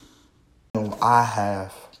I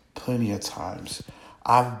have plenty of times.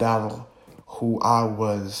 I've battled who I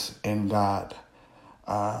was in God.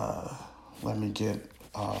 Let me get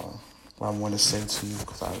what I want to say to you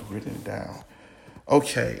because I've written it down.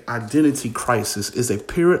 Okay, identity crisis is a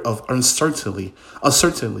period of uncertain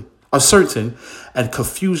and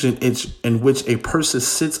confusion in which a person's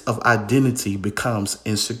sense of identity becomes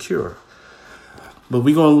insecure. But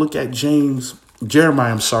we're going to look at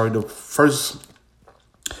Jeremiah, the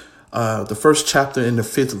first chapter in the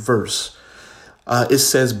 5th verse. It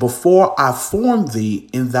says, "Before I formed thee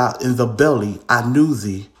in the belly, I knew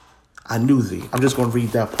thee. I knew thee." I'm just going to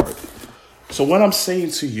read that part. So what I'm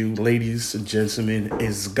saying to you, ladies and gentlemen,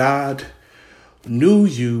 is God knew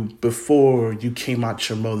you before you came out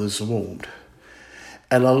your mother's womb.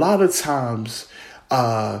 And a lot of times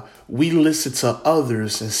we listen to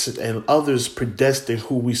others and others predestine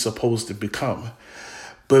who we're supposed to become.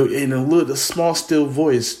 But in a small, still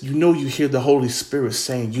voice, you hear the Holy Spirit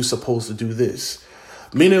saying you're supposed to do this.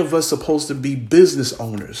 Many of us are supposed to be business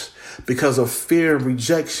owners. Because of fear and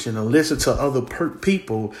rejection and listen to other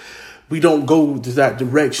people, we don't go to that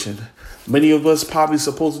direction. Many of us probably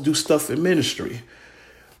supposed to do stuff in ministry.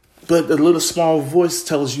 But a little small voice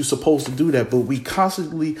tells you supposed to do that. But we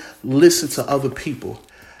constantly listen to other people.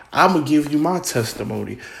 I'm going to give you my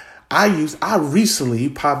testimony. I recently,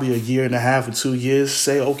 probably a year and a half or 2 years,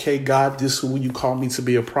 say, okay, God, this is who you call me to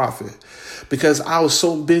be a prophet. Because I was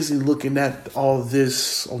so busy looking at all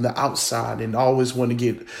this on the outside and always want to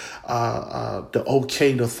get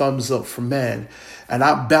the thumbs up from man. And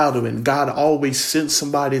I battled, and God always sent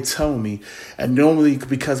somebody to tell me. And normally,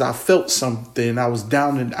 because I felt something, I was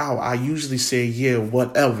down and out, I usually say, yeah,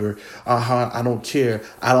 whatever. I don't care.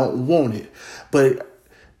 I don't want it. But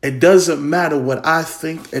it doesn't matter what I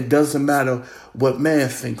think. It doesn't matter what man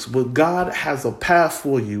thinks. But God has a path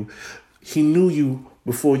for you. He knew you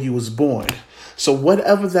before you was born. So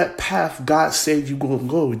whatever that path God said you're going to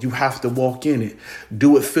go, you have to walk in it.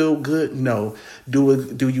 Do it feel good? No.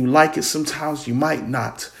 Do you like it sometimes? You might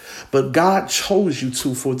not. But God chose you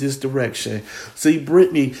for this direction. See,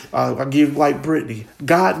 Brittany, I give like Brittany.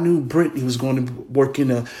 God knew Brittany was going to work in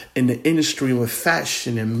the industry with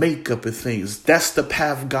fashion and makeup and things. That's the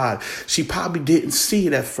path of God. She probably didn't see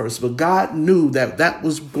it at first, but God knew that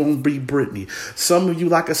was going to be Brittany. Some of you,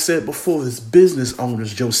 like I said before, is business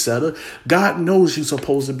owners, Josetta. God knows you're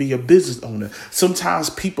supposed to be a business owner. Sometimes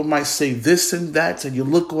people might say this and that, and you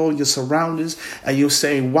look on your surroundings and you're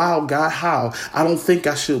saying, wow, God, how? I don't think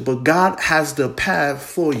I should. But God has the path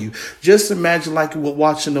for you. Just imagine like you were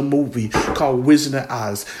watching a movie called Wizard of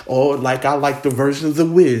Oz, or like I like the version of The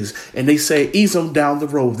Wiz, and they say, ease them down the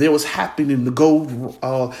road. There was happening the gold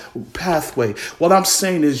pathway. What I'm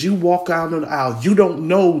saying is you walk out of the aisle. You don't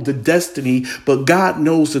know the destiny, but God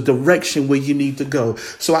knows the direction where you need to go.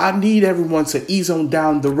 So I need everyone to ease on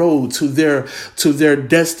down the road to their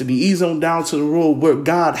destiny. Ease on down to the road where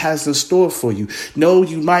God has in store for you. No,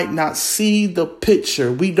 you might not see the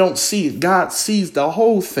picture. We don't see it. God sees the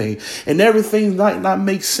whole thing, and everything might not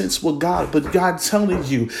make sense with God, but God telling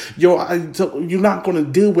you, you're not going to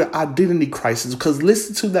deal with identity crisis, because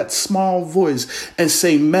listen to that small voice and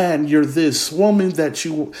say, man, you're this, woman, that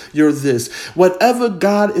you're this. Whatever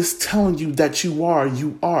God is telling you that you are,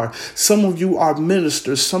 you are. Some of you are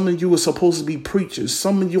ministers. Some of you are supposed to be preachers.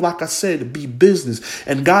 Some of you, like I said, be business.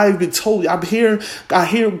 And God even told you, I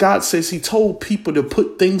hear God says he told people to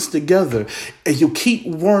put things together, and you keep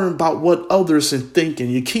worrying about what others are thinking.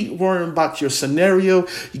 You keep worrying about your scenario.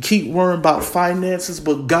 You keep worrying about finances,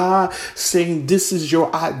 but God saying this is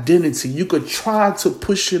your identity. You could try to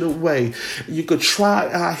push it away. You could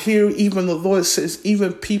try. I hear even the Lord says,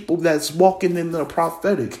 even people that's walking in the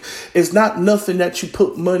prophetic, it's not nothing that you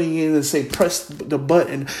put money in and say, press the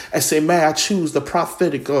button and say, man, I choose the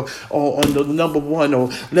prophetic or on the number one,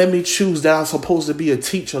 or let me choose that I'm supposed to be a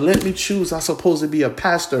teacher. Let me choose I'm supposed to be a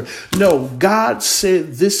pastor. No, God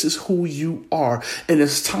said this is who you are, and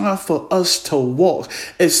it's time for us to walk.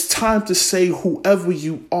 It's time to say whoever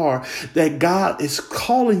you are, that God is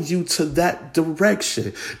calling you to that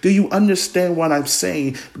direction. Do you understand what I'm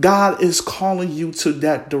saying? God is calling you to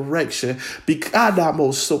that direction.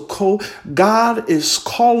 God is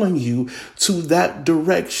calling you to that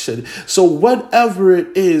direction. So whatever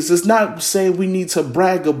it is, it's not saying we need to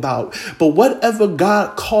brag about, but whatever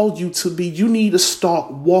God called you to be, you need to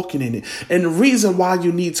start walking in it. And And the reason why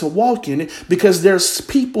you need to walk in it, because there's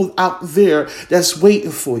people out there that's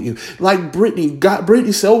waiting for you. Like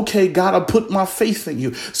Brittany said, okay, God, I put my faith in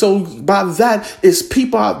you. So by that, it's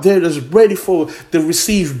people out there that's ready to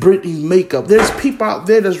receive Brittany's makeup. There's people out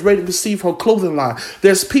there that's ready to receive her clothing line.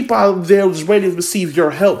 There's people out there that's ready to receive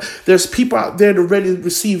your help. There's people out there that's ready to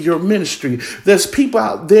receive your ministry. There's people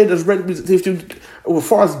out there that's ready to receive as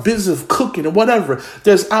far as business, cooking, and whatever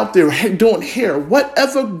there's out there doing hair,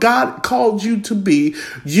 whatever God called you to be,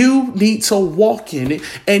 you need to walk in it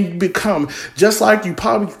and become. Just like you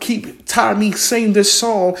probably keep tired of me saying this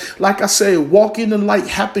song, like I said, walk in the light,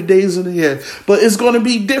 happy days in the air. But it's going to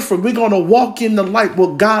be different. We're going to walk in the light,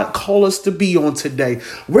 what God called us to be on today.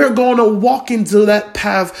 We're going to walk into that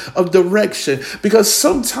path of direction, because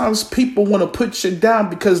sometimes people want to put you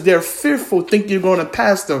down because they're fearful, think you're going to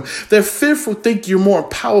pass them. They're fearful, think you're more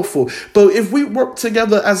powerful. But if we work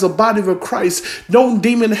together as a body of Christ, no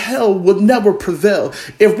demon hell will never prevail.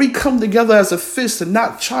 If we come together as a fist and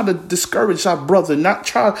not try to discourage our brother, not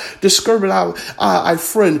try to discourage our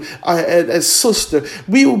friend and sister,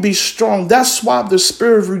 we will be strong. That's why the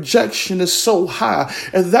spirit of rejection is so high.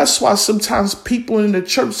 And that's why sometimes people in the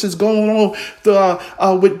church is going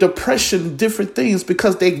on with depression and different things,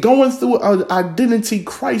 because they're going through an identity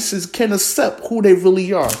crisis, can't accept who they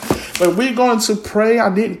really are. But we're going to pray.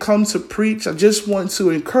 I didn't come to preach. I just want to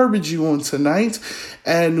encourage you on tonight.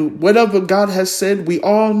 And whatever God has said, we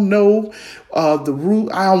all know the rule.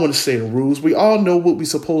 I don't want to say the rules. We all know what we're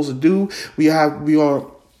supposed to do. We have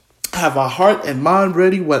our heart and mind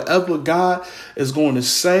ready. Whatever God is going to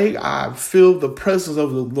say, I feel the presence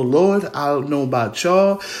of the Lord. I don't know about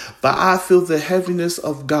y'all, but I feel the heaviness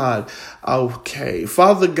of God. Okay.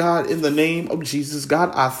 Father God, in the name of Jesus,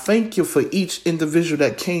 God, I thank you for each individual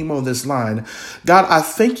that came on this line. God, I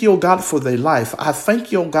thank you, oh God, for their life. I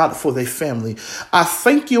thank you, oh God, for their family. I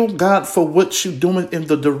thank you, oh God, for what you're doing in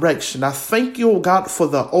the direction. I thank you, oh God, for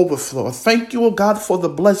the overflow. I thank you, oh God, for the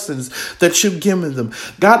blessings that you've given them.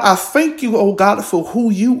 God, I thank you, oh God, for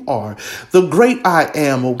who you are, the great I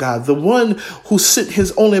am, oh God, the one who sent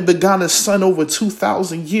his only begotten son over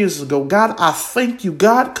 2,000 years ago. God, I thank you,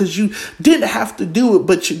 God, because you didn't have to do it,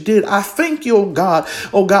 but you did. I thank you, oh God,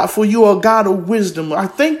 for you are a God of wisdom. I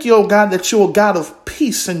thank you, oh God, that you're a God of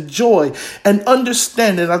peace and joy and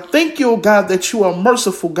understanding. I thank you, oh God, that you are a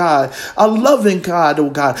merciful God, a loving God, oh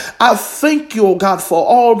God. I thank you, oh God, for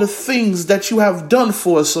all the things that you have done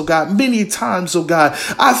for us, oh God, many times, oh God.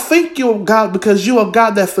 I thank you, oh God, because you are a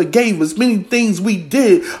God that forgave us many things we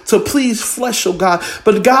did to please flesh, oh God.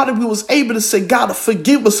 But God, we was able to say, God,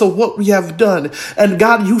 forgive us of what we have done. And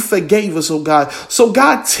God, you forgave us, oh God. So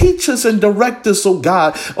God, teach us and direct us, oh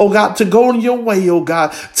God, to go in your way, oh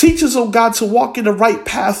God. Teach us, oh God, to walk in the right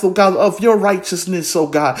path, oh God, of your righteousness, oh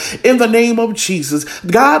God. In the name of Jesus,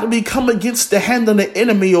 God, we come against the hand of the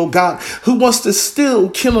enemy, oh God, who wants to steal,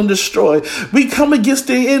 kill, and destroy. We come against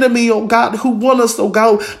the enemy, oh God, who want us, oh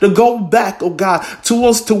God, to go back, oh God, to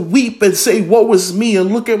us to weep and say, woe is me,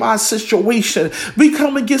 and look at my situation. We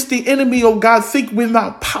come against the enemy, oh God, think we're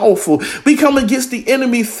not powerful. We come against the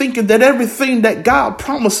enemy thinking that everything that God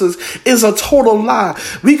promises is a total lie.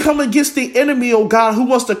 We come against the enemy, oh God, who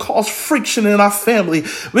wants to cause friction in our family.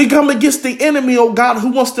 We come against the enemy, oh God,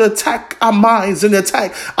 who wants to attack our minds and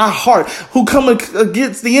attack our heart. Who come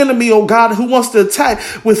against the enemy, oh God, who wants to attack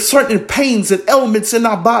with certain pains and elements in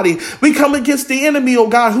our body. We come against the enemy, oh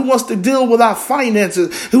God, who wants to deal with our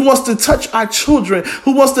finances, who wants to touch our children,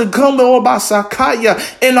 who wants to come, oh Basakaya,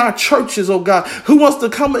 in our churches, oh God, who wants to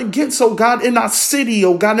come against, oh God, in our city,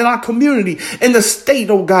 oh God, in our community, in the state,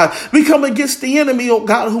 oh God. We come against the enemy, oh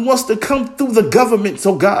God, who wants to come through the governments,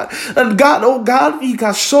 oh God. And God, oh God, we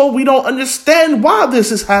got so we don't understand why this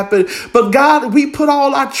has happened. But God, we put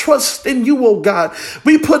all our trust in you, oh God.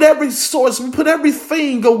 We put every source, we put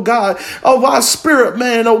everything, oh God, of our spirit,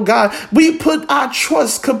 man, oh God. We put our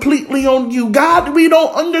trust completely on you. God, we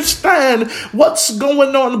don't understand what's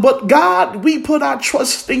going on, but God, we put our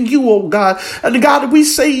trust in you, oh God. And God, we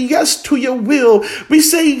say yes to your will. We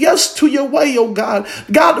say yes to your way, oh God.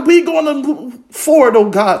 God, we're going to move forward, oh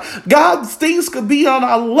God. God, things could be on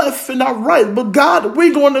our left and our right, but God,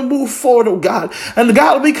 we're going to move forward, oh God. And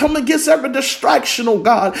God, we come against every distraction, oh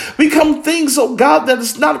God. We come things, oh God, that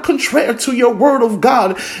is not contrary to your word of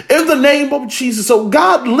God. In the name of Jesus, oh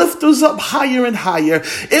God, lift us up higher and higher.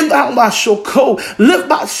 In the Mashoko, lift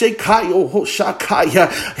my Shekayo Hoshakaya,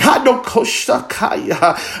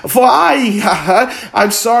 Hadokoshakaya. For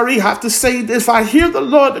I'm sorry, I have to say this. I hear the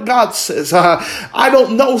Lord God says, I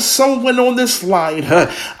don't know someone on this this line.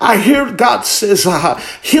 I hear God says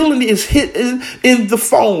healing is hidden in the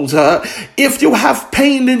phones. If you have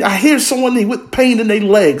pain, I hear someone with pain in their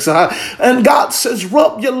legs, and God says,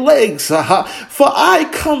 rub your legs, for I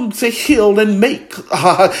come to heal and make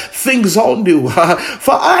things all new.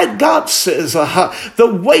 For God says,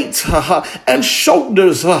 the weight and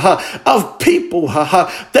shoulders of people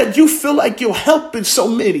that you feel like you're helping so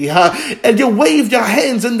many, and you wave your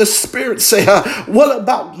hands in the spirit, say, what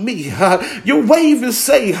about me? You wave and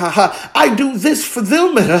say, I do this for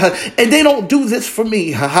them, and they don't do this for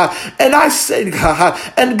me. And I said,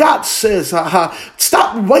 and God says,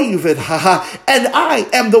 stop waving, and I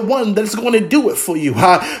am the one that's going to do it for you.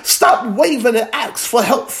 Stop waving and ask for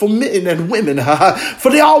help from men and women,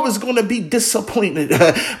 for they're always going to be disappointed.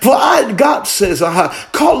 For God says,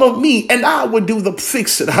 call on me and I will do the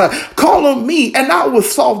fixing. Call on me and I will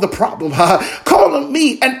solve the problem. Call on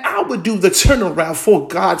me and I will do the turnaround. For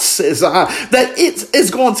God says that it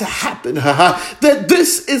is going to happen, that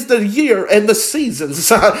this is the year and the seasons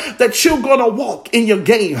that you're going to walk in your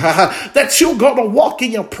game, that you're going to walk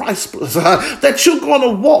in your prosperous, that you're going to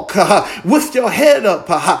walk with your head up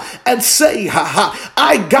and say,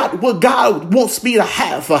 I got what God wants me to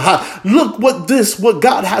have. Look what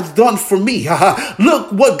God has done for me.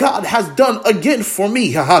 Look what God has done again for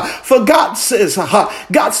me. For God says,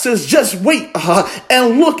 just wait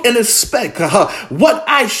and look and expect what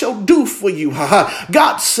I shall do for you.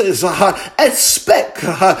 God says, expect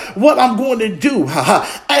what I'm going to do.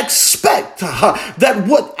 Expect that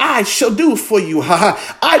what I shall do for you.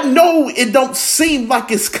 I know it don't seem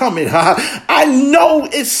like it's coming. I know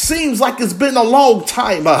it seems like it's been a long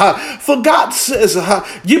time. For God says,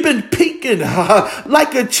 you've been peeking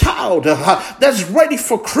like a child that's ready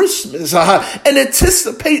for Christmas and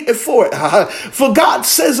anticipating for it. For God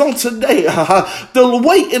says on today, the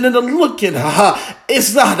waiting and the looking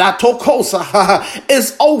is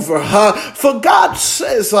over. For God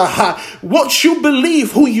says, once you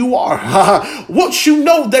believe who you are, once you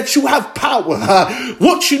know that you have power,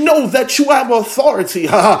 once you know that you have authority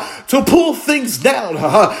to pull things down,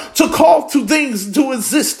 to call to things into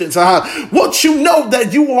existence, once you know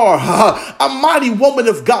that you are a mighty woman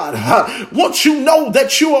of God, once you know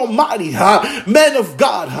that you are mighty man of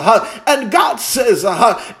God, and God says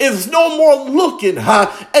it's no more looking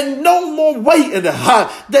and no more waiting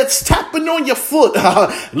that's tapping on your foot,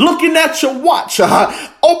 looking at your watch,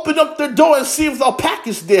 open up the door and see if the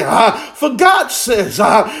package there. For God says,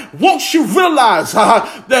 once you realize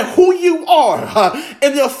that who you are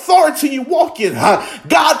and the authority you walk in,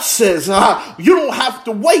 God says you don't have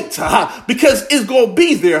to wait because it's going to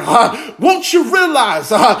be there. Once you realize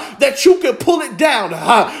that you can pull it down,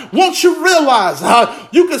 once you realize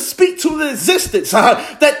you can speak to the existence,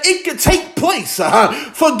 that it can take place.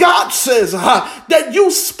 For God says that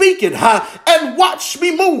you speak it and watch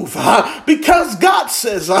me move, because God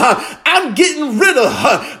says I'm getting rid of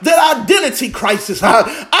that identity crisis.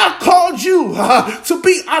 I called you to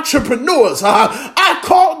be entrepreneurs. I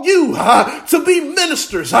called you to be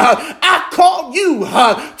ministers. I called you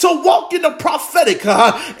to walk in the prophetic.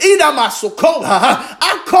 I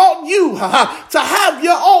called you to have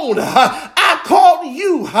your own. I called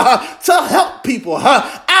you to help people.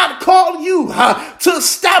 I called you to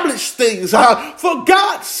establish things. For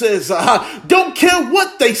God says, don't care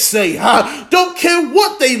what they say. Don't care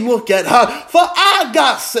what they look at. For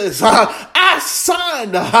God says, I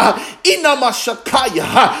signed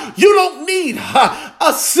Inamashakaya. You don't need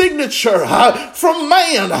a signature from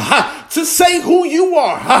man to say who you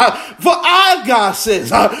are. For God says,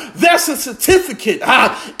 there's a certificate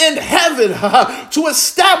in heaven to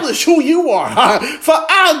establish who you are. For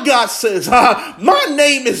God says, my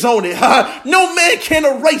name is on it. No man can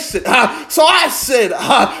erase it. So I said,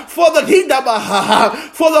 for the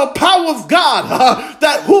power of God,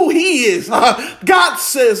 that who he is, God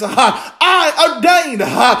says, I ordain,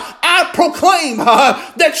 I proclaim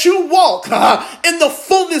that you walk in the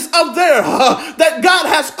fullness of there that God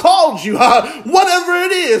has called you. Whatever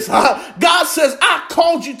it is, God says, I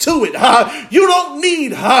called you to it. You don't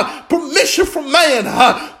need permission from man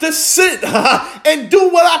to sit and do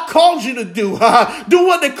what I called you to do. Do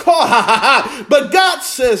what they call. But God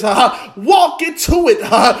says, walk into it.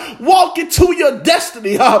 Walk into your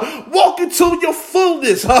destiny. Walk into your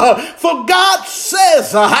fullness. For God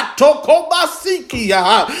says,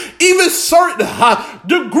 even certain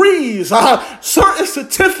degrees, certain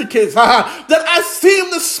certificates that I see in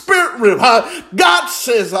the spirit realm, God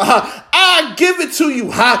says, I give it to you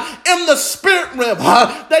in the spirit realm,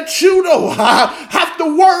 that you don't have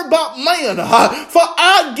to worry about man, for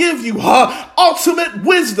I give you ultimate ultimate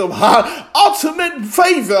wisdom, ultimate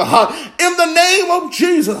favor in the name of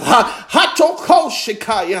Jesus.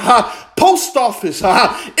 Post office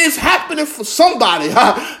is happening for somebody.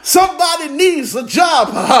 Somebody needs a job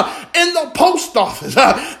in the post office.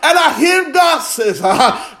 And I hear God says,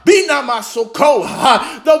 be not my so cold.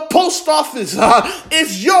 The post office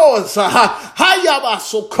is yours. I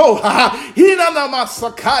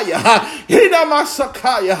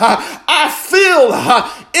feel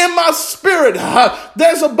in my spirit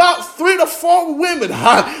there's about 3 to 4 women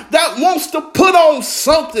that wants to put on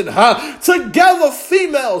something together,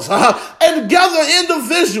 females and gather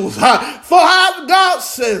individuals. For God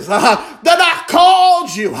says that I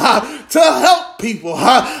called you to help people.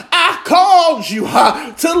 I called you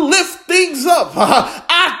to lift things up.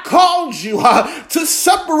 I called you to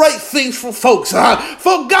separate things from folks.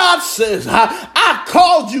 For God says, I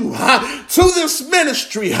called you to this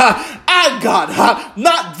ministry. I, God,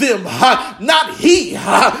 not them, not he,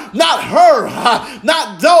 not her,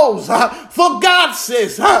 not those. For God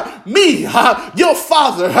says, me, your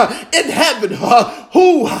Father in heaven,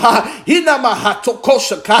 who I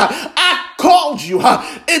called you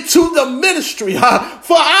into the ministry.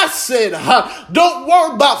 For I said, don't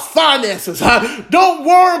worry about finances. Don't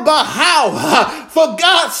worry about how. For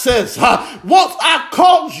God says, once I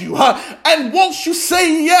called you, and once you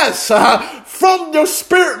say yes from your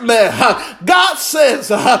spirit, man, God says,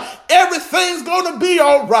 everything's going to be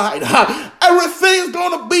all right. Everything's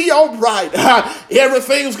going to be all right.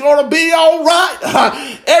 Everything's going to be all right.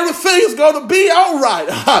 Everything's going to be all right.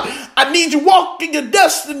 I need you walking your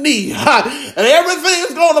destiny. And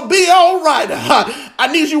everything's going to be all right. I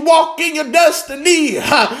need you walking your destiny.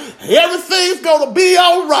 Everything's going to be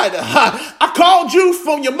all right. I called you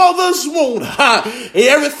from your mother's womb.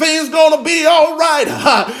 Everything's going to be all right.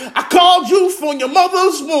 I called you from your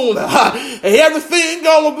mother's womb. Everything's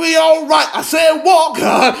going to be all right. I said walk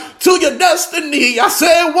to your destiny. I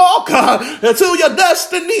said walk to your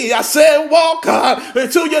destiny. I said walk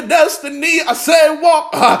to your destiny. I said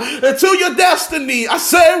walk to your destiny. I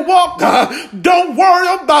said walk. Don't worry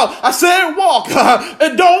about. I said walk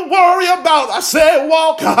and don't worry about. I said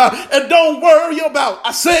walk and don't worry about.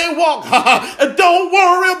 I said walk and don't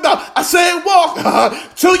worry about. I said walk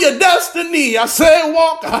to your destiny. I said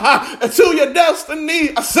walk to your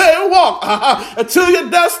destiny. I said walk to your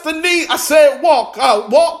destiny. I said walk,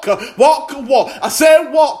 walk. I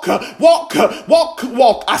said walk.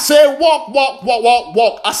 I said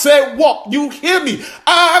walk. I said walk. You hear me?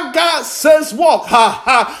 God says walk.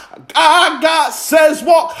 God says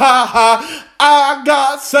walk.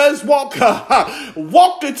 God says walk.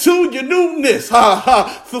 Walk into your newness.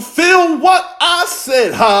 Fulfill what I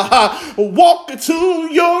said. Walk into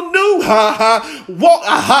your new. Walk.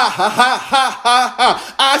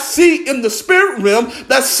 I see in the spirit realm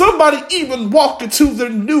that somebody even walk into their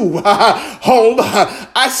new home.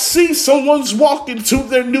 I see someone's walking to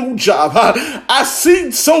their new job. I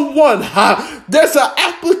see someone. There's an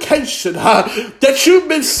application that you've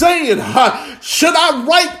been saying. Should I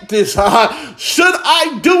write this? Should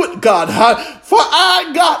I do it, God? For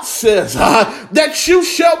God says that you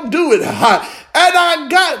shall do it, and I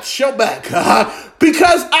got your back.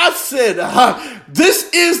 Because I said, this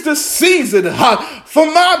is the season for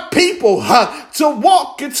my people to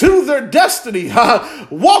walk into their destiny,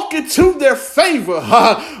 walk into their favor,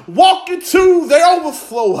 walk into their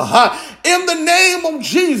overflow. In the name of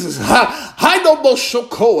Jesus, I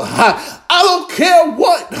don't care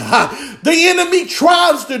what the enemy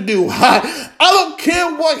tries to do. I don't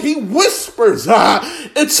care what he whispers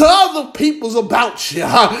into other people's about you.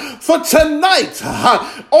 For tonight,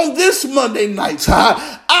 on this Monday night,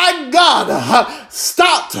 I God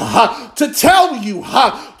stopped to tell you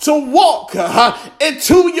to walk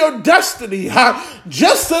into your destiny.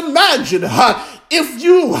 Just imagine if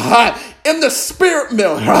you in the spirit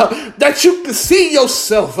mill that you can see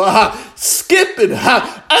yourself skipping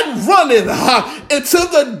and running into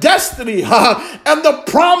the destiny and the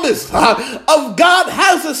promise of God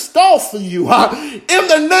has in store for you in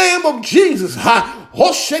the name of Jesus. And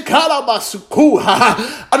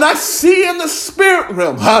I see in the spirit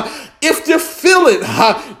realm, if you feel it,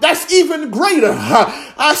 that's even greater.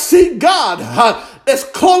 I see God is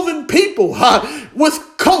clothing people with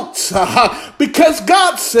coats because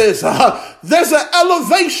God says there's an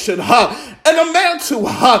elevation and a mantle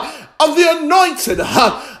of the anointed,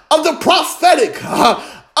 of the prophetic,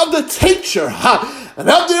 of the teacher, and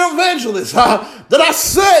of the evangelist that I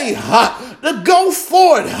say to go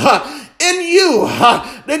forward in you,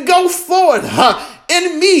 to go forward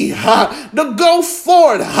in me, to go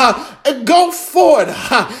forward and go forward.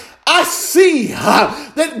 I I see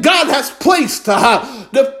that God has placed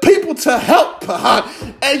the people to help.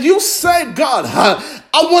 And you say, God,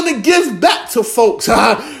 I want to give back to folks.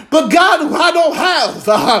 But God, I don't have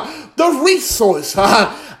the resource.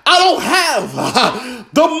 I don't have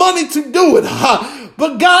the money to do it.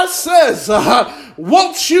 But God says,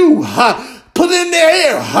 won't you put in the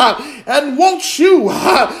air and won't you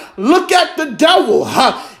look at the devil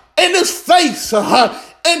in his face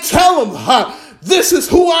and tell him, this is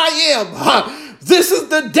who I am. This is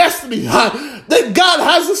the destiny that God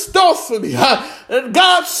has in store for me. And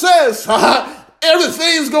God says,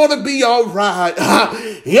 everything's going to be all right.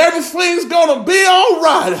 Everything's going to be all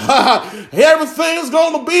right. Everything's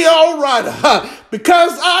going to be all right.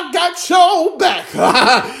 Because I got your back.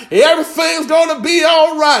 Everything's going to be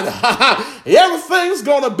all right. Everything's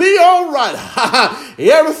going to be all right.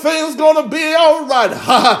 Everything's going to be all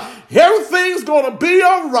right. Everything's going to be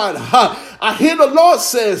all right. I hear the Lord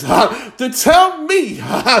says to tell me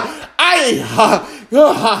I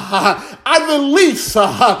release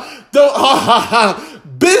the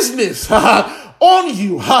business on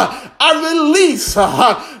you. I release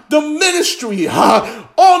the ministry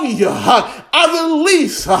on you. I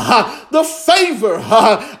release the favor.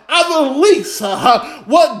 I release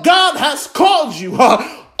what God has called you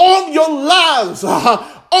on your lives.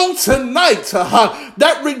 On tonight,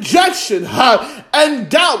 that rejection and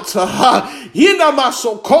doubt,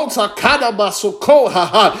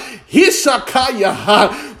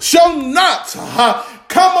 shall not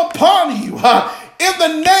come upon you. In the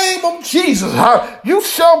name of Jesus, you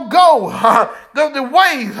shall go the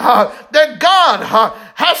ways that God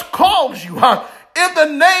has called you. In the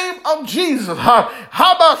name of Jesus,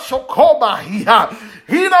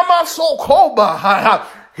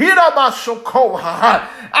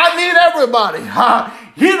 I need everybody. I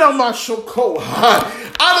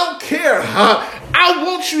don't care. I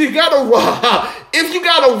want you gotta, if you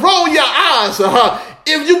gotta roll your eyes,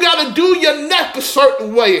 if you gotta do your neck a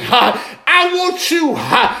certain way, I want you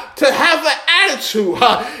to have an attitude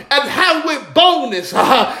and have with boldness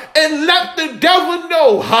and let the devil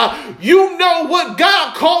know you know what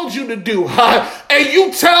God called you to do, and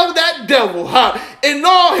you tell that devil and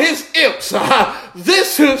all his imps,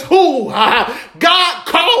 this is who God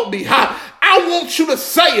called me. I want you to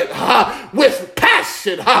say it with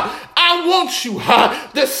passion. I want you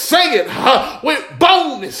to say it with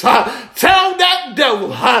boldness. Tell that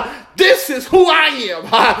devil, this is who I am.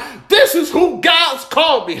 This is who God's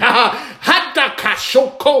called me.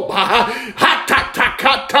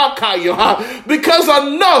 Because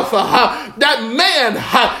enough that man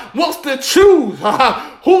wants to choose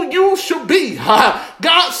who you should be.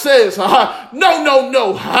 God says,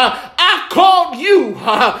 no. I called you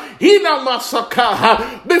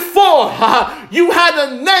before you had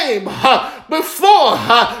a name, before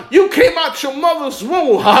you came out your mother's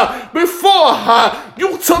womb, before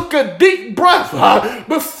you took a deep breath,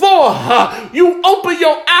 before you opened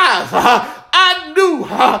your eyes. I knew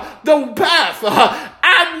the path.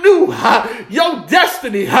 I knew your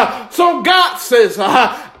destiny. So God says,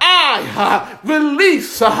 I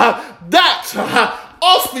release that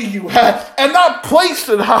off of you, and I placed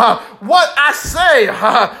it what I say,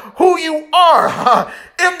 who you are,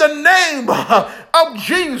 in the name of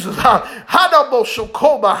Jesus.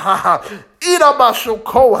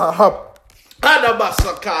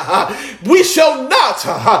 We shall not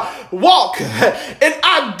walk in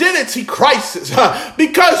identity crisis,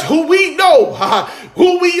 because who we know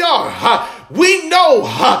who we are. We know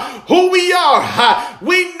who we are.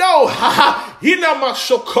 We know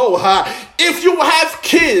if you have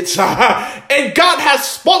kids and God has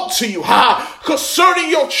spoke to you concerning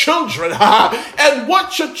your children and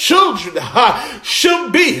what your children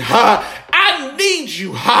should be, I need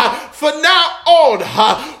you for now on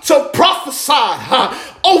to prophesy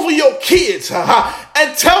over your kids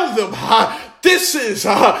and tell them this is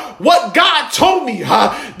what God told me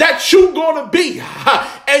that you're going to be.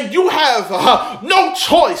 And you have no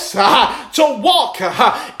choice to walk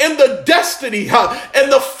in the destiny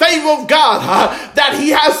and the favor of God that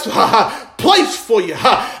he has placed for you.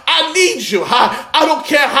 I need you. I don't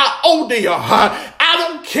care how old they are. I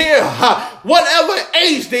don't care whatever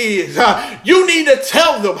age they is. You need to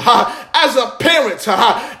tell them as a parent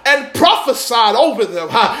and prophesy over them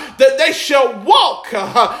that they shall walk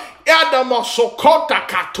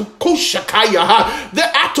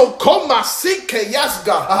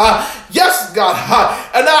yes, God.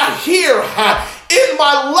 And I hear in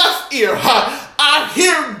my left ear, I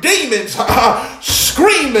hear demons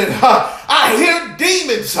screaming. I hear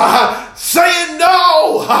demons saying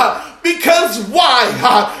no. Because why?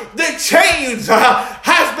 The chains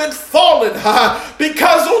has been fallen.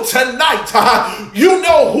 because on tonight, you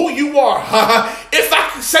know who you are. If I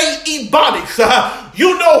can say Ebonics,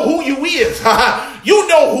 you know who you is. You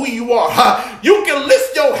know who you are. You can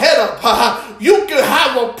lift your head up. You can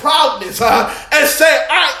have a proudness and say,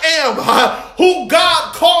 I am who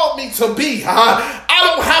God called me to be.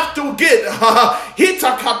 I don't have to get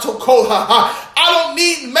I don't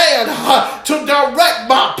need man to direct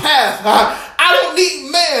my path. I don't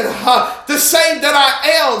need man to say that I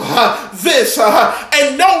am this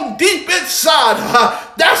and know deep inside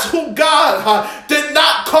that's who God did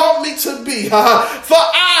not call me to be. For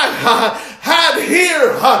I had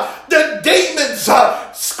here the demons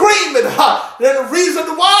screaming, and the reason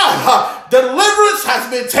why deliverance has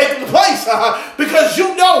been taking place because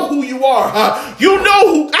you know who you are. You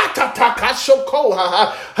know who.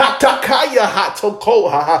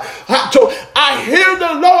 I hear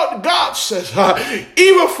the Lord God says,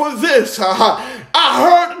 even for this, I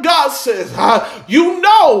heard God says, you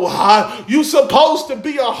know, you supposed to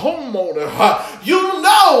be a homeowner. You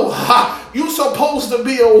know, you supposed to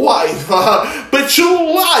be a wife, but you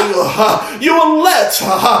liar. You let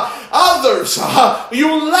others,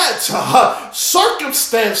 you let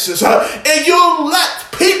circumstances, and you let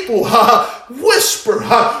people whisper,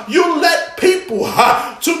 you let people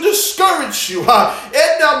to discourage you.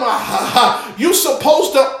 You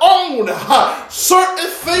supposed to own certain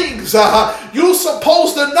things. You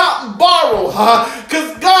supposed to not borrow,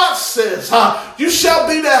 because God says you shall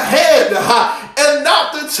be the head and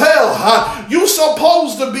not the tail. You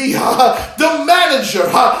supposed to be the manager.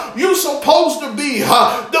 You supposed to be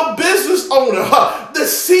the business owner, the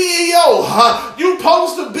CEO. You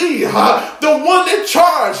supposed to be the one in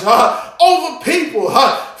charge over people.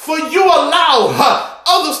 For you allow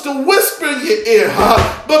others to whisper in your ear,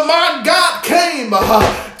 but my God came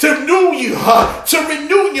to renew you, to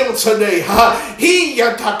renew you today.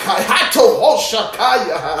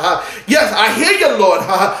 Yes, I hear you, Lord.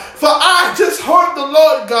 For I just heard the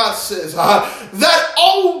Lord God says that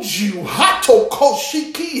old you,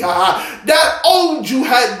 that old you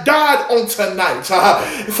had died on tonight.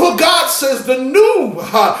 For God says the new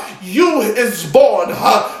you is born.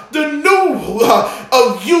 The new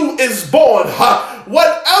of you is born.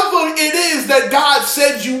 Whatever it is that God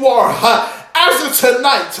said you are, as of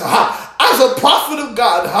tonight, as a prophet of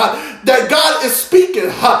God, that God is speaking,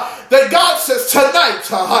 that God says tonight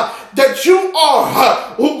that you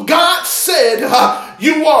are who God said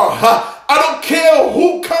you are. I don't care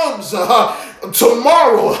who comes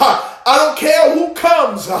tomorrow. I don't care who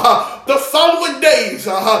comes the following days.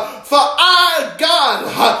 For I, God,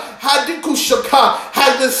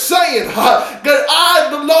 has been saying that I,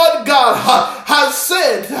 the Lord God, has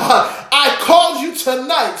said, I called you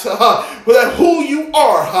tonight with who you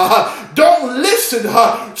are. Don't listen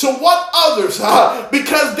to what others,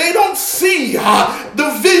 because they don't see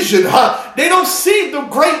the vision. They don't see the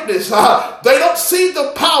greatness. They don't see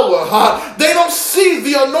the power. They don't see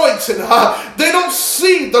the anointing. They don't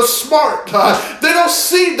see the smart. They don't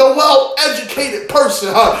see the well-educated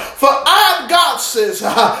person. For I, God says,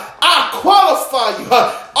 I qualify you.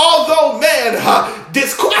 Although man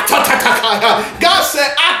God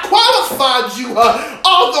said, I qualified you.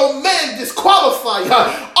 Although man disqualified you.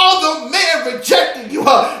 Although man rejected you.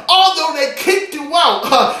 Although they kicked you out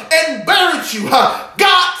and buried you.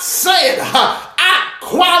 God said, I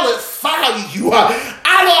qualify you.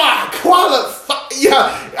 I qualify you.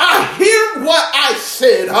 I hear what I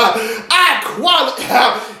said. I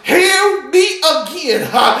qualify. Hear me again.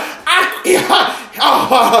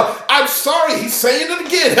 I'm sorry, he's saying it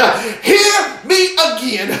again. Hear me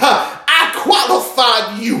again. I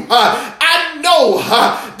qualified you. I know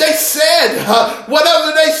they said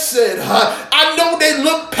whatever they said. I know they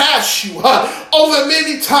looked past you over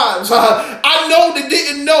many times. I know they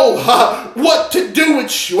didn't know what to do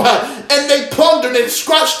with you. And they plundered and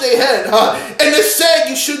scratched their head. And they said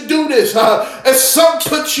you should do this. And some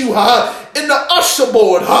put you in the usher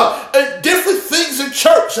board and different things in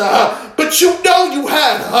church. But you know you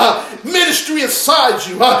had ministry inside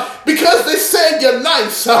you because they said you're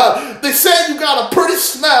nice. They said you got a pretty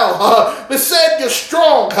smile. They said you're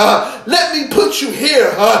strong. Let me put you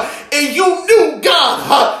here. And you knew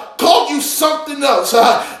God called you something else.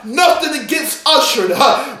 Nothing against usher.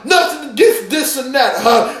 Nothing against this and that.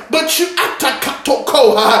 But you and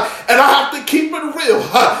I have to keep it real.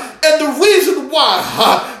 And the reason why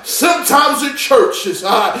sometimes in churches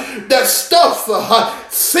that stuff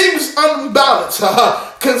seems unbalanced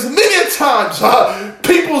because many times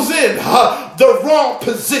people's in the wrong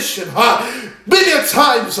position. Many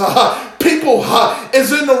times people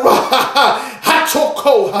is in the wrong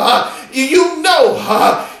you know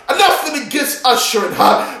nothing against just ushering,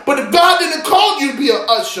 but if God didn't call you to be an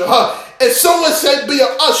usher, and someone said be an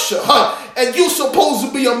usher, and you're supposed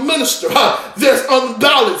to be a minister, there's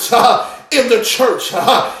unbalance in the church.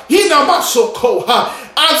 I'm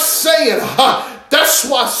saying, that's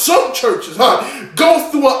why some churches go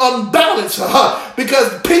through an unbalance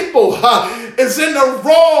because people is in the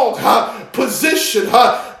wrong position.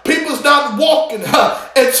 People's not walking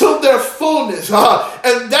until their fullness.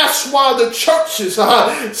 And that's why the churches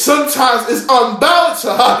sometimes is unbalanced.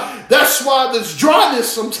 That's why there's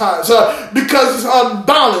dryness sometimes because it's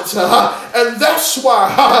unbalanced. And that's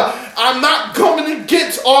why I'm not coming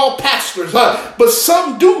against all pastors, but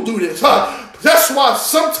some do this. That's why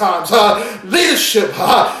sometimes leadership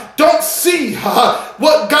don't see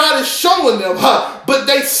what God is showing them, but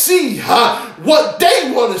they see what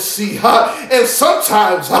they want to see. And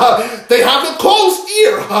sometimes they have a closed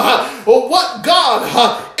ear of what God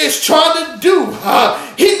is trying to do.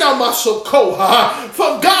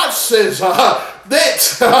 For God says that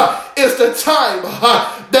is the time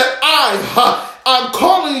that I'm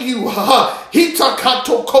calling you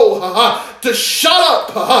to shut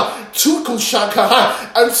up.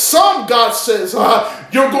 And some, God says,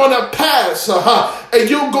 you're going to pass and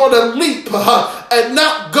you're going to leap and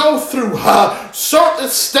not go through certain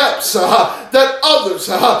steps that others,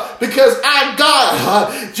 because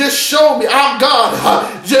God just showed me a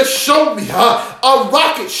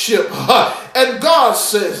rocket ship. And God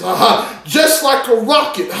says, just like a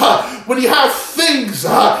rocket, when you have things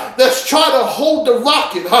that's trying to hold the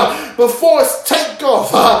rocket before it's take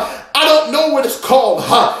off, I don't know what it's called.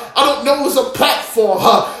 I don't know if it's a platform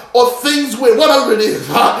or things with whatever it is.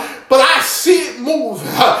 But I see it move.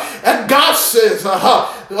 And God says,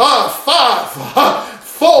 5,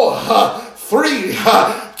 4, 3,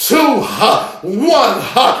 2, 1.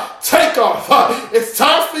 Take off. It's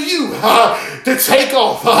time for you to take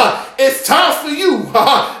off. It's time for you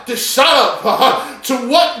to shut up to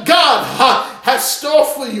what God has store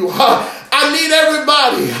for you. I need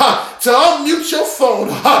everybody to unmute your phone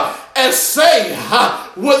and say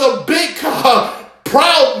with a big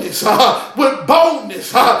proudness, with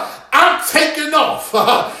boldness, I'm taking off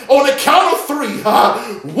on the count of 3.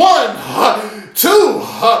 1, 2,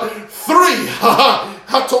 3.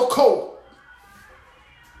 Hatoko.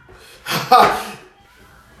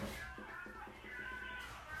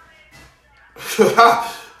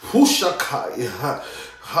 Hushakaya.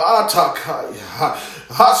 Hatakaya,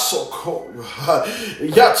 Hasoko,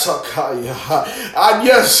 Yatakaya, and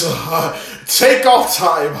yes, take off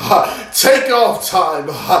time,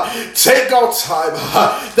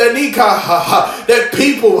 that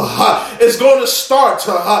people is going to start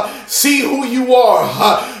to see who you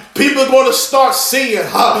are. People are going to start seeing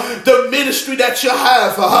the ministry that you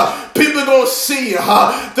have. People are going to see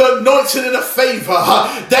the anointing and the favor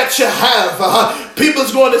that you have. People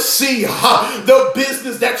are going to see the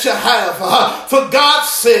business that you have. For God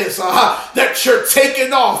says that you're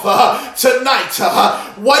taking off tonight.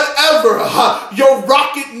 Whatever your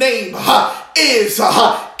rocket name is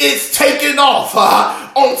taking off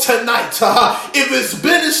on tonight. If it's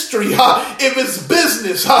ministry, if it's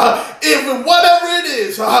business, if whatever it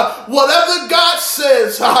is, whatever God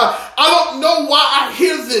says, I don't know why I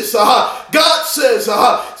hear this. God says,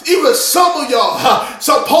 even some of y'all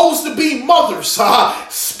supposed to be mothers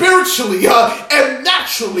spiritually and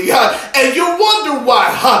naturally, and you wonder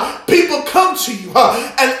why people come to you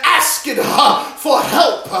and asking for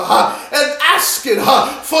help and asking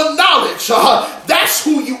for knowledge. That's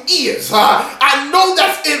who you is. I know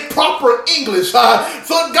that's improper English.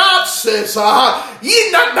 For God says, you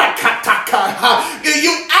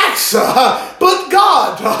ask, but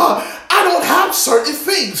God, I don't have certain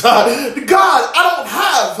things. God, I don't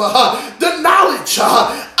have the knowledge.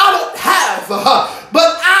 I don't have,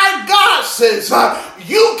 but God says,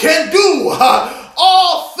 you can do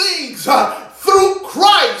all things through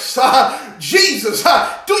Christ Jesus.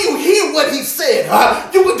 Do you hear what he said?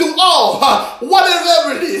 You can do all,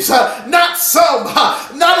 whatever it is, not some,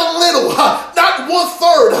 not a little, not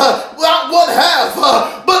 1/3, not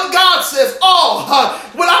 1/2, but God says all.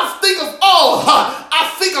 When I think of all, I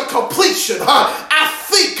think of completion. I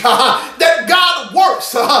think that God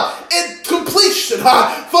works in completion.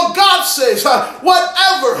 For God says,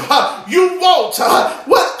 whatever you want,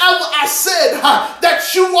 whatever I said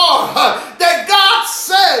that you are, that God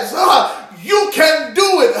says, you can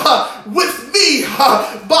do it with me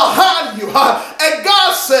behind you. And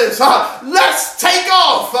God says, let's take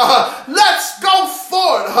off. Let's go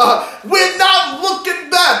forward. We're not looking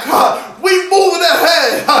back. We're moving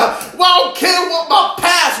ahead. Well, I don't care what my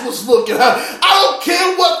past was looking. I don't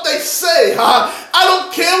care what they say. I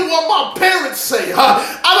don't care what my parents say.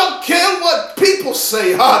 I don't care what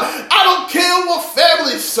say. I don't care what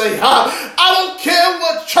families say. I don't care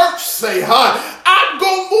what church say. I'm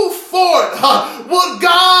going to move forward with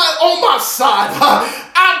God on my side.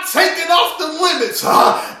 I'm taking off the limits.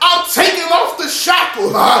 I'm taking off the shackle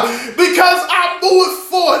because I'm moving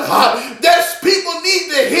forward. There's people need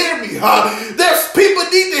to hear me. There's people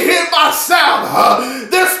need to hear my sound.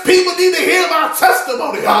 There's people need to hear my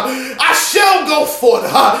testimony. I shall go forward.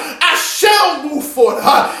 I shall move forward.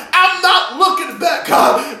 I'm not looking back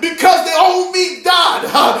because the old me died.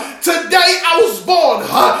 Today I was born.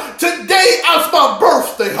 Today is my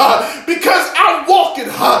birthday because I'm walking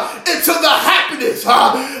into the happiness.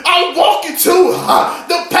 I'm walking to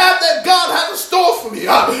the path that God has in store for me.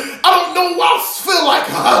 I don't know what I feel like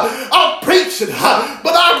I'm preaching,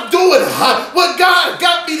 but I'm doing what God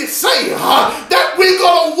got me to say, that we're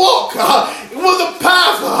going to walk with the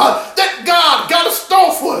path that God got in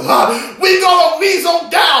store for us. We're going to ease on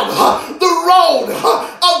down the road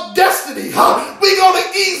of destiny. We're going to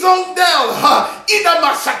ease on down.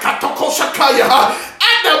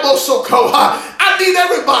 I need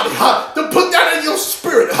everybody to put that in your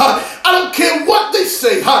spirit. I don't care what they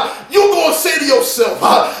say. You're going to say to yourself,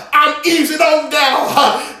 I'm easing on down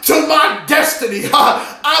to my destiny.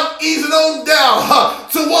 I'm easing on down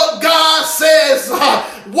to what God says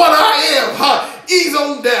what I am. Ease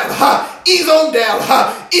on down. Ease on down.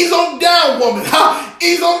 Ease on down, woman.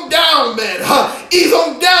 Ease on down, man. Ease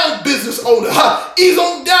on down, business owner. Ease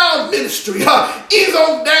on down, ministry. Ease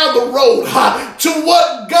on down the road to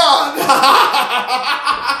what God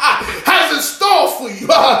has in store for you,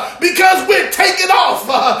 because we're taking off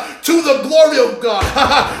to the glory of God.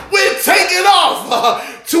 We're taking off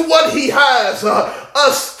to what He has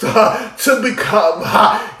us to become.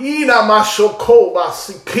 I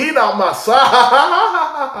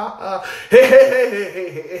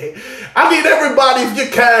need everybody, if you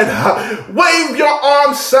can, wave your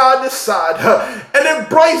arms side to side and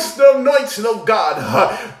embrace the anointing of God.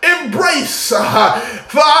 Embrace,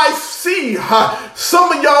 for I see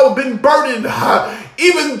some of y'all have been burdened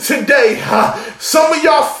even today. Some of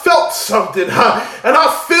y'all felt something, and I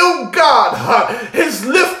feel God is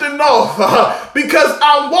lifting off because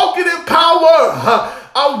I'm walking in power.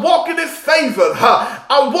 I'm walking in favor.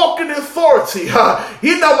 I'm walking in authority. I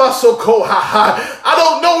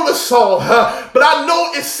don't know the song, but I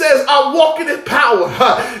know it says I'm walking in power.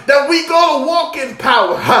 That we gonna walk in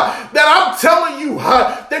power. That I'm telling you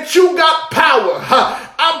that you got power.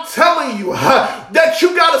 I'm telling you that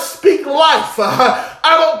you got to speak life.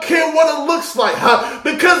 I don't care what it looks like,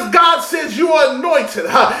 because God says you are anointed,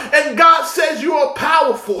 and God says you are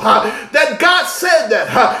powerful. That God said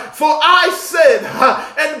that, for I said,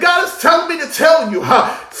 and God is telling me to tell you,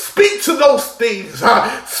 speak to those things.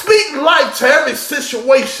 Speak life to every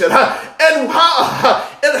situation. And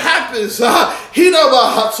it happens.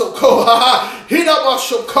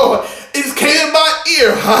 It came in my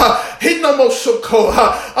ear. I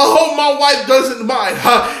hope my wife doesn't mind.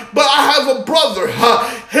 But I have a brother.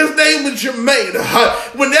 His name is Jermaine.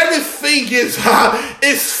 When everything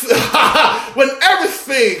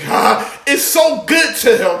is so good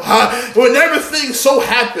to him, when everything's so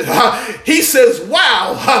happy, he says,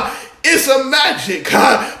 wow, it's a magic,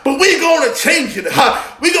 but we're going to change it.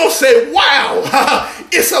 We're going to say, wow,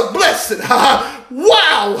 it's a blessing.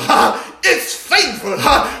 Wow, it's favor.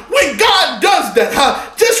 When God does that,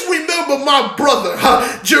 just remember my brother,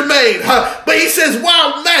 Jermaine. But he says,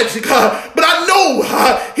 wow, magic. But I know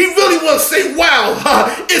he really wants to say, wow,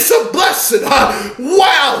 it's a blessing.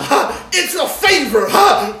 Wow, it's a favor.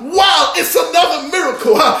 Wow, it's another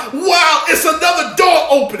miracle. Wow, it's another door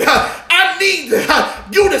open. I need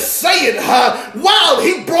you to say it. Wow,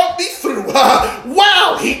 he brought me through.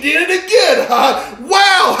 Wow, he did it again.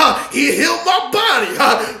 Wow, he healed my body.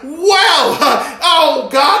 Wow, oh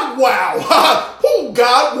God, wow. Oh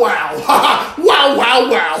God, wow. Wow, wow,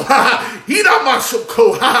 wow. He not my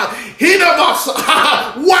shoko. He not my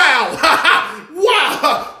wow.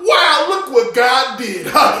 Wow, wow, look what God did.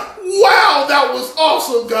 Wow, that was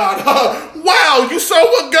awesome, God. Wow, you saw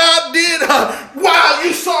what God did. Wow,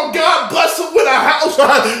 you saw God bless her with a house.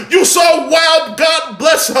 You saw, wow, God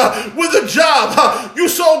bless her with a job. You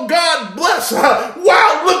saw God bless her.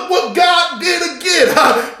 Wow, look what God did again.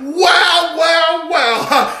 Wow, wow, wow.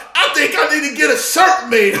 I think I need to get a shirt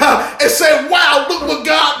made and say, wow, look what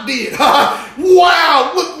God did.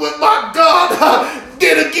 Wow, look what my God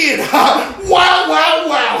did again. Wow, wow,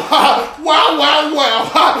 wow. Wow, wow, wow.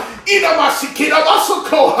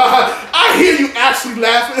 I hear you actually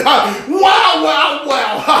laughing. Wow, wow,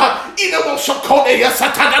 wow.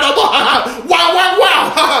 Wow, wow,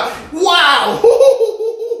 wow. Wow.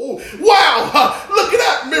 Wow. Look at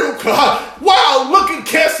that miracle. Wow, look at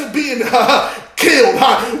cancer being killed.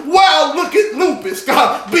 Wow, look at lupus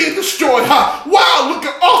being destroyed. Wow, look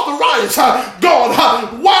at arthritis gone.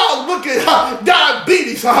 Wow, look at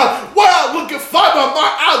diabetes. Wow, look at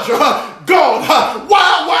fibromyalgia gone.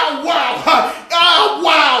 Wow, wow, wow. Wow,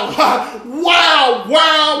 wow,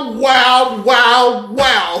 wow, wow, wow,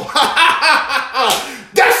 wow.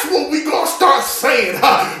 That's what we gonna start saying.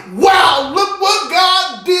 Wow, look what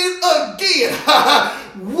God did again.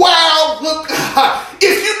 Wow, look.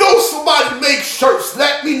 If you know somebody makes shirts,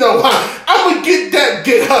 let me know. I'm gonna get that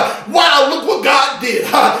gift. Wow, look what God did.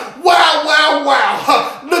 Wow, wow,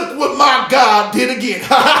 wow. Look what my God did again.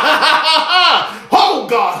 Oh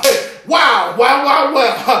God. Wow, wow, wow,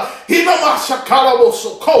 wow. He know my shakala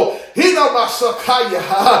so cold. He know my shakaya.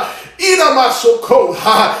 He know my so cold.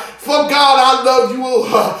 For God, I love you.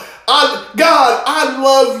 God, I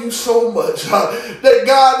love you so much that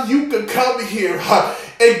God, you can come here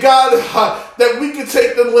and God, that we can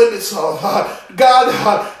take the limits off.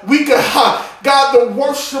 God, we can, God, the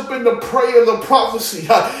worship and the prayer and the prophecy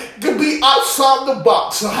can be outside the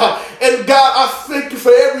box. And God, I thank you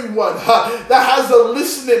for everyone that has a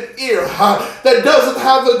listening ear, that doesn't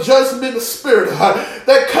have a judgmental spirit,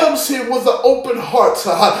 that comes here with an open heart,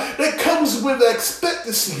 that comes with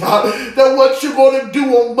expectancy that what you're going to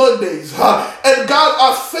do on Mondays. And God,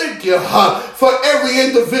 I thank you for every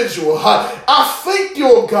individual. I thank you,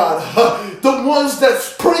 oh God, the ones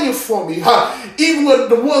that's praying for me, even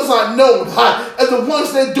the ones I know, and the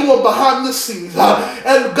ones that do it behind the scenes.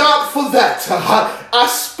 And God, for that, I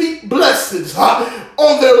speak blessings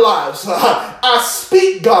on their lives. I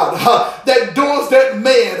speak, God, that doors that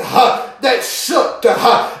man that shut.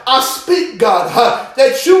 I speak, God,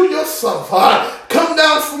 that you yourself come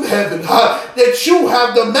down from heaven, that you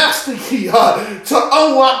have the master key to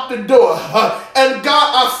unlock the door. And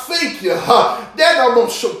God, I thank you that I'm on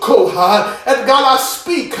Shoko. And God, I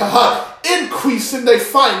speak increase in their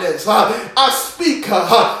finance. I speak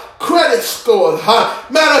credit score.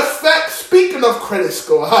 Matter of fact, speaking of credit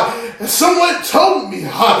score, someone told me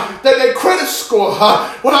that their credit score,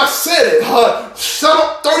 when I said it, shut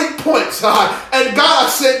up 30 points. And God, I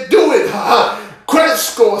said, do it. Credit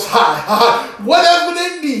scores high. Whatever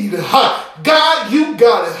they need, God, you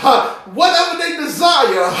got it. Whatever they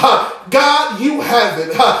desire, God, you have it.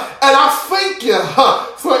 And I thank you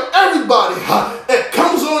for everybody that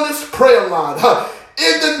comes on this prayer line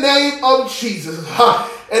in the name of Jesus.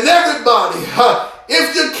 And everybody,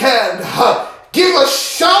 if you can, give a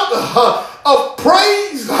shout of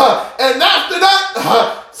praise. And after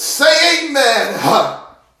that, say amen.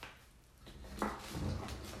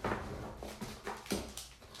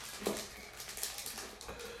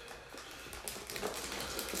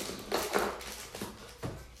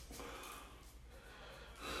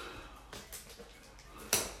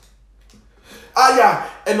 Yeah,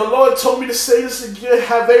 and the Lord told me to say this again.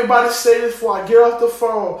 Have everybody say this before I get off the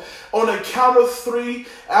phone. On the count of three,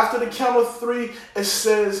 after the count of three, it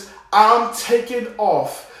says, I'm taking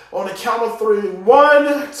off. On the count of three,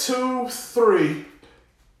 1, 2, 3.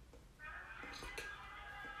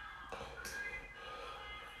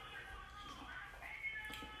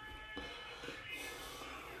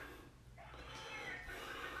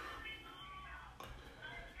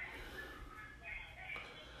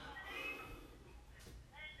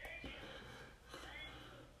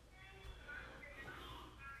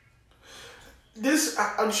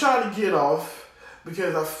 I'm trying to get off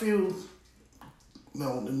because I feel, my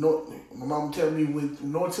mom telling me when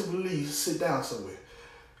anointed to leave, sit down somewhere.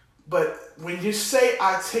 But when you say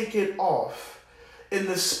I take it off, in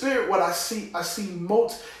the spirit, what I see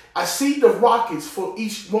the rockets for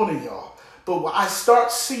each one of y'all. But I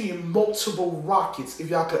start seeing multiple rockets, if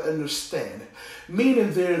y'all can understand.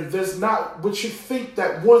 Meaning there's not what you think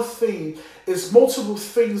that one thing is multiple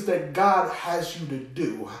things that God has you to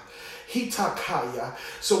do. Hitakaya.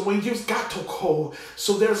 So when you got to call,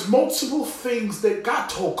 so there's multiple things that got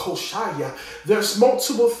to koshaya. There's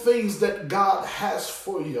multiple things that God has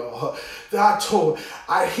for you.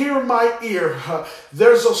 I hear in my ear.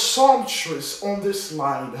 There's a psalmist on this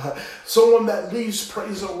line. Someone that leads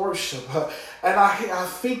praise and worship. And I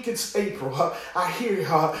think it's April. I hear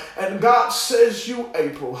her. And God says, you,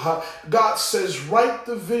 April. God says, write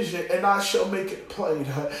the vision and I shall make it plain.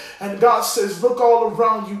 And God says, look all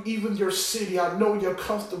around you, even your city. I know you're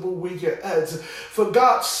comfortable where you're at. For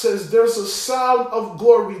God says, there's a sound of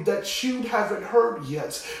glory that you haven't heard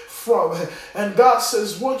yet. from. And God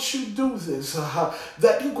says, once you do this,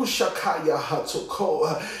 that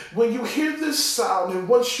when you hear this sound and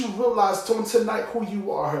once you realize on tonight who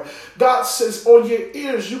you are, God says on your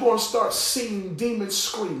ears, you're going to start seeing demons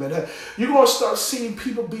screaming. You're going to start seeing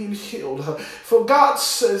people being healed. For God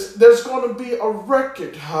says there's going to be a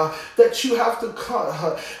record that you have to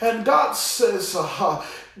cut. And God says,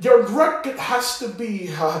 your record has to be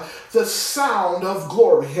the sound of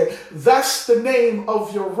glory. That's the name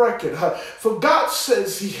of your record. For God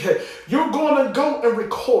says you're going to go and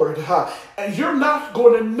record, and you're not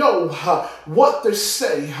going to know what to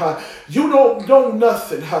say. You don't know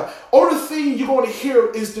nothing. Only thing you're going to hear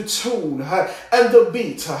is the tune and the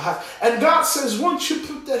beat. And God says once you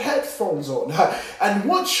put the headphones on and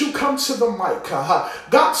once you come to the mic,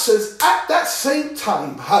 God says at that same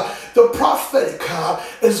time, the prophetic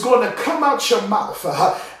is going to come out your mouth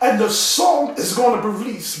and the song is going to be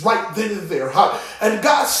released right then and there. And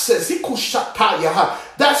God says,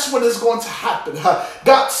 that's when it's going to happen.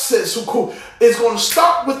 God says it's going to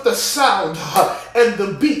start with the sound and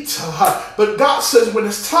the beat. But God says when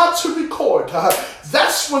it's time to record,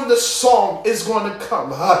 that's when the song is going to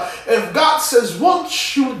come. And God says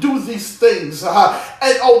once you do these things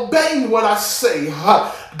and obey what I say,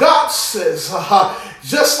 God says,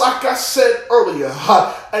 just like I said earlier,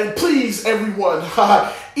 and please everyone,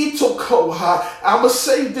 Itoko, I'm going to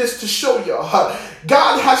say this to show you,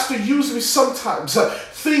 God has to use me sometimes,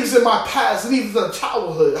 things in my past and even in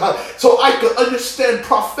childhood, so I could understand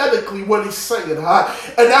prophetically what he's saying. And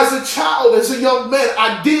as a child, as a young man,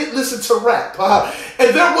 I did listen to rap.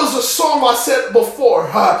 And there was a song I said before,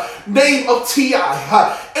 name of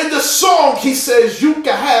T.I. In the song, he says, you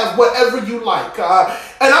can have whatever you like.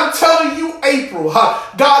 And I'm telling you, April,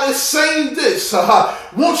 God is saying this.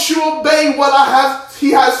 Once you obey what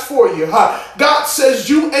he has for you, God says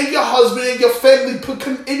you and your husband and your family,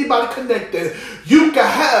 anybody connected, you can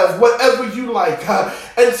have whatever you like.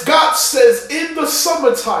 And God says in the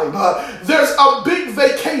summertime, there's a big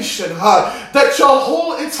vacation that your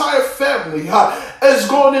whole entire family is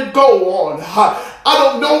going to go on. I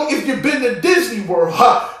don't know if you've been to Disney World,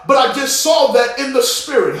 but I just saw that in the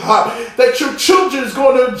spirit, that your children is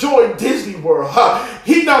going to enjoy Disney World.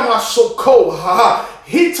 Hinamasoko,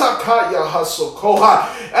 hitakaya hasokoha,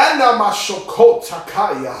 anamashoko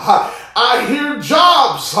takaya. I hear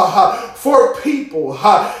jobs for people, and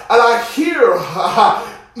I hear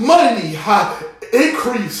money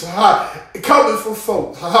increase coming from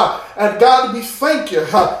folks. And God, we thank you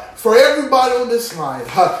for everybody on this line.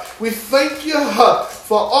 We thank you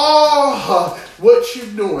for all what you're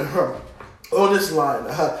doing on this line.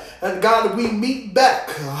 And God, we meet back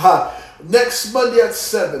next Monday at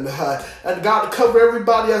 7. And God, cover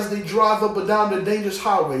everybody as they drive up and down the dangerous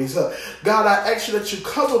highways. God, I ask you that you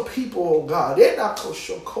cover people, oh God.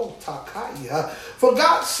 For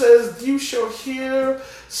God says you shall hear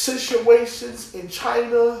situations in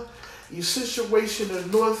China, your situation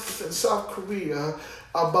in North and South Korea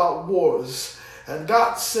about wars. And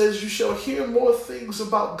God says you shall hear more things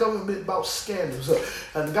about government, about scandals.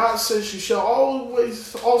 And God says you shall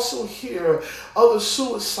always also hear other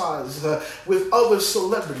suicides with other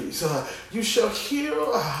celebrities. You shall hear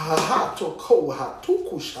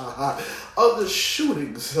other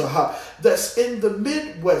shootings that's in the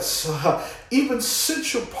Midwest, even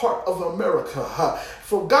central part of America.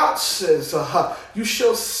 For God says you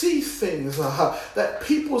shall see things that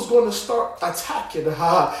people's going to start attacking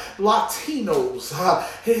Latinos,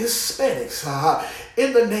 Hispanics,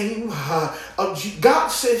 in the name of God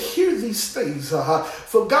said, hear these things.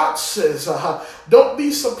 For God says, don't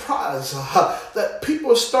be surprised that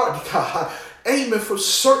people start aiming for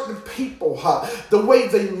certain people, the way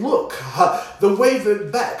they look, the way they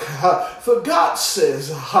back. For God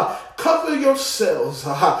says, cover yourselves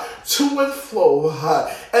to and fro.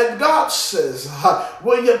 And God says,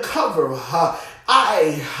 when you cover,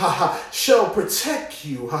 I shall protect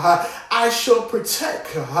you. I shall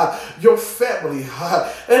protect your family.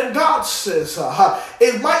 And God says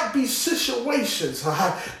it might be situations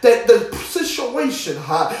that the situation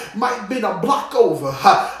might be a block over,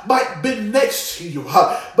 might be next to you.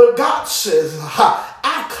 But God says,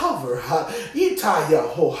 I cover.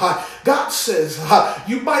 God says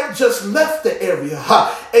you might just left the area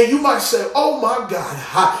and you might say, oh my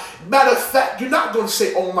God, Matter of fact, you're not going to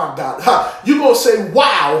say, oh my God. You're going to say,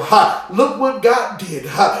 wow, look what God did.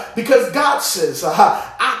 Because God says,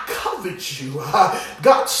 I covet you.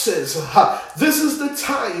 God says, this is the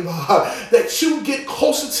time that you get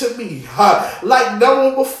closer to me like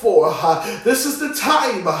never before. This is the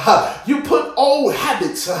time you put old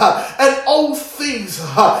habits and old things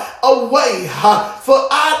away. For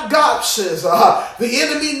God says, the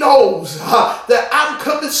enemy knows that I'm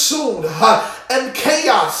coming soon, and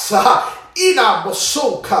chaos, ina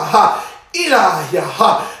masoka, ina,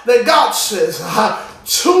 that God says,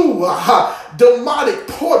 two demonic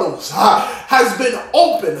portals has been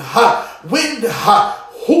opened when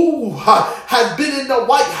who has been in the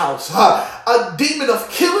White House, a demon of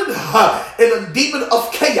killing and a demon of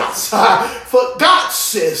chaos. For God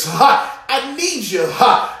says, I need you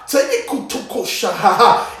to ikutukosha,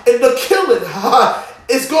 and the killing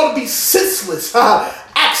is going to be senseless.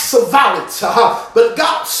 Acts of violence. But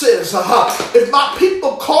God says, if my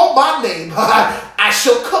people call my name, I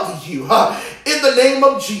shall cover you in the name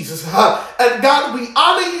of Jesus. And God, we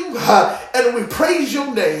honor you and we praise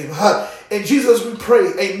your name. In Jesus we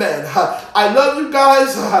pray, amen. I love you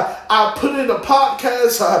guys. I put in a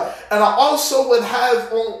podcast and I also would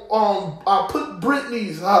have I put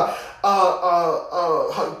Brittany's her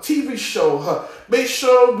TV show. Make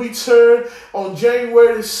sure we turn on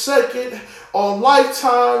January the 2nd on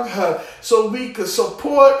Lifetime so we can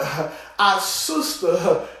support our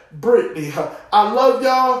sister Brittany. I love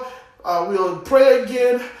y'all. We'll pray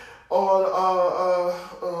again on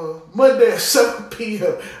Monday at 7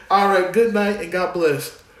 p.m. All right, good night and God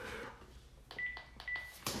bless.